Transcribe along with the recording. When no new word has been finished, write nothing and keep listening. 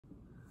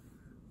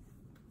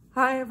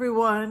Hi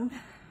everyone.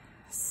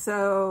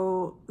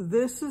 So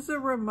this is a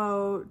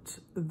remote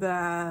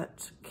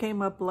that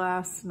came up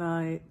last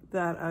night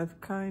that I've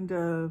kind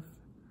of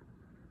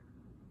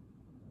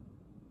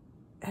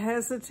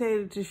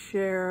hesitated to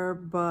share,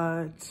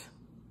 but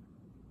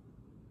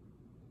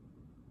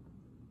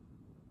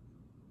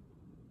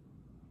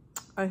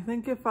I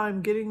think if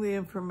I'm getting the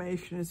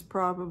information, it's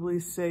probably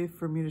safe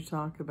for me to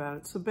talk about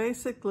it. So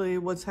basically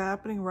what's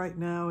happening right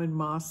now in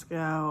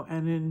Moscow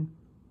and in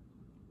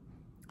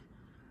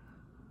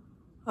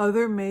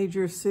other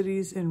major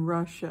cities in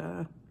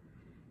Russia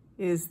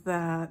is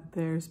that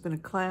there's been a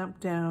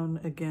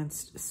clampdown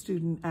against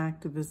student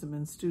activism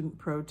and student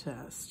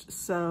protest.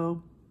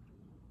 So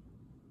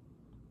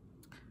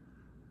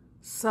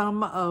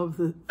some of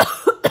the,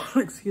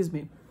 excuse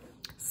me,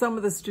 some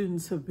of the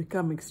students have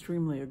become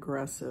extremely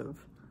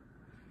aggressive.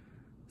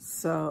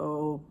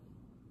 So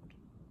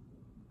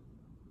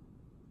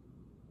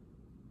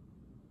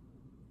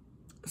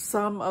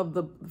some of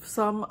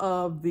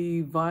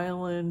the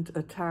violent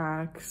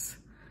attacks,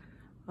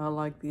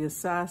 like the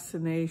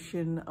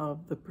assassination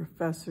of the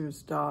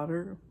professor's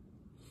daughter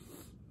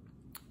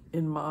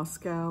in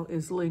Moscow,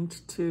 is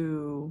linked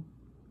to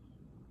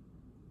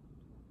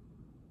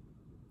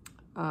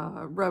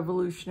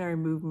revolutionary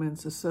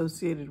movements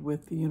associated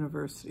with the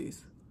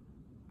universities.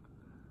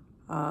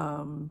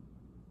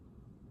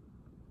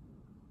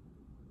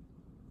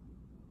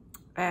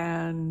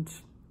 And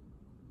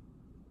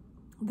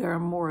there are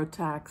more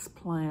attacks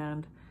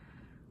planned.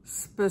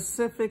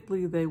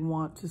 Specifically, they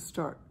want to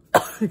start,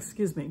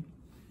 excuse me,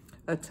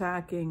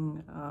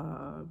 attacking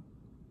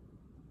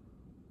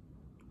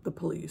the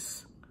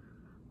police,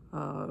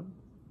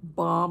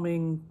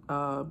 bombing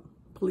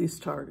police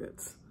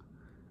targets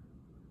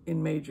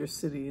in major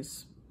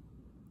cities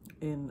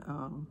in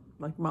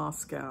like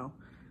Moscow.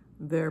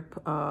 Their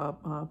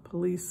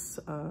police,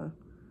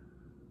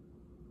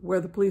 where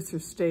the police are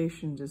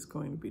stationed, is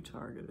going to be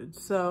targeted.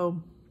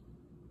 So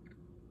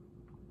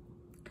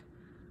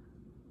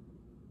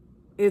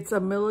it's a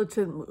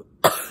militant,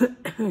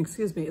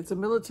 excuse me, it's a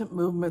militant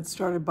movement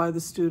started by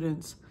the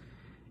students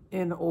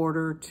in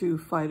order to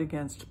fight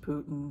against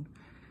Putin.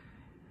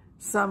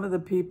 Some of the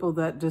people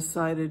that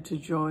decided to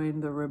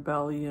join the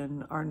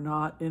rebellion are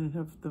not in and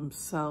of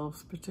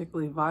themselves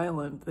particularly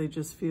violent. They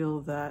just feel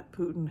that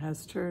Putin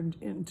has turned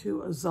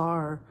into a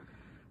czar,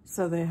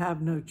 so they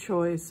have no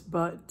choice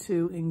but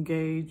to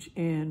engage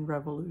in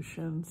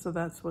revolution. So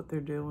that's what they're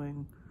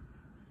doing.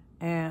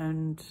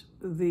 And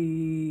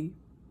the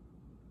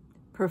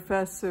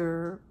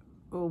professor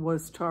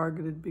was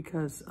targeted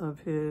because of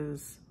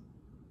his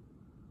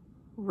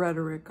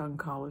rhetoric on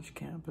college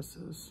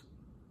campuses.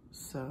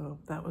 So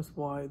that was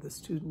why the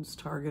students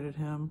targeted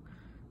him.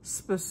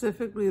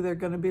 Specifically, they're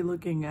going to be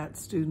looking at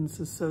students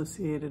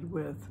associated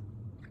with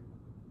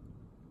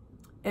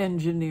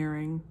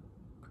engineering.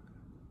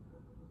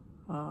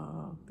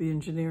 The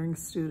engineering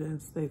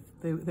students,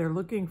 they're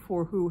looking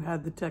for who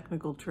had the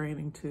technical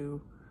training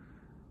to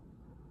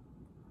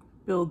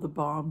build the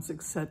bombs,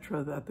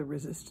 etc., that the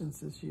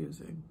resistance is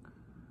using.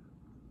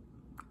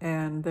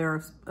 And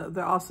they're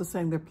also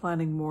saying they're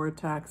planning more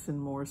attacks in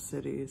more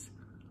cities.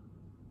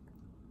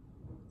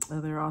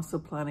 And they're also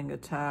planning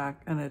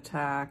an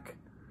attack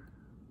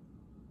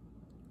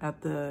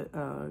at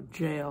the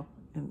jail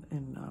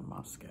in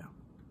Moscow.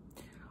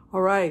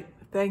 All right.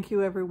 Thank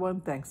you,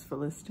 everyone. Thanks for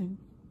listening.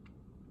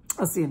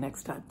 I'll see you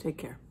next time. Take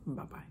care.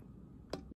 Bye-bye.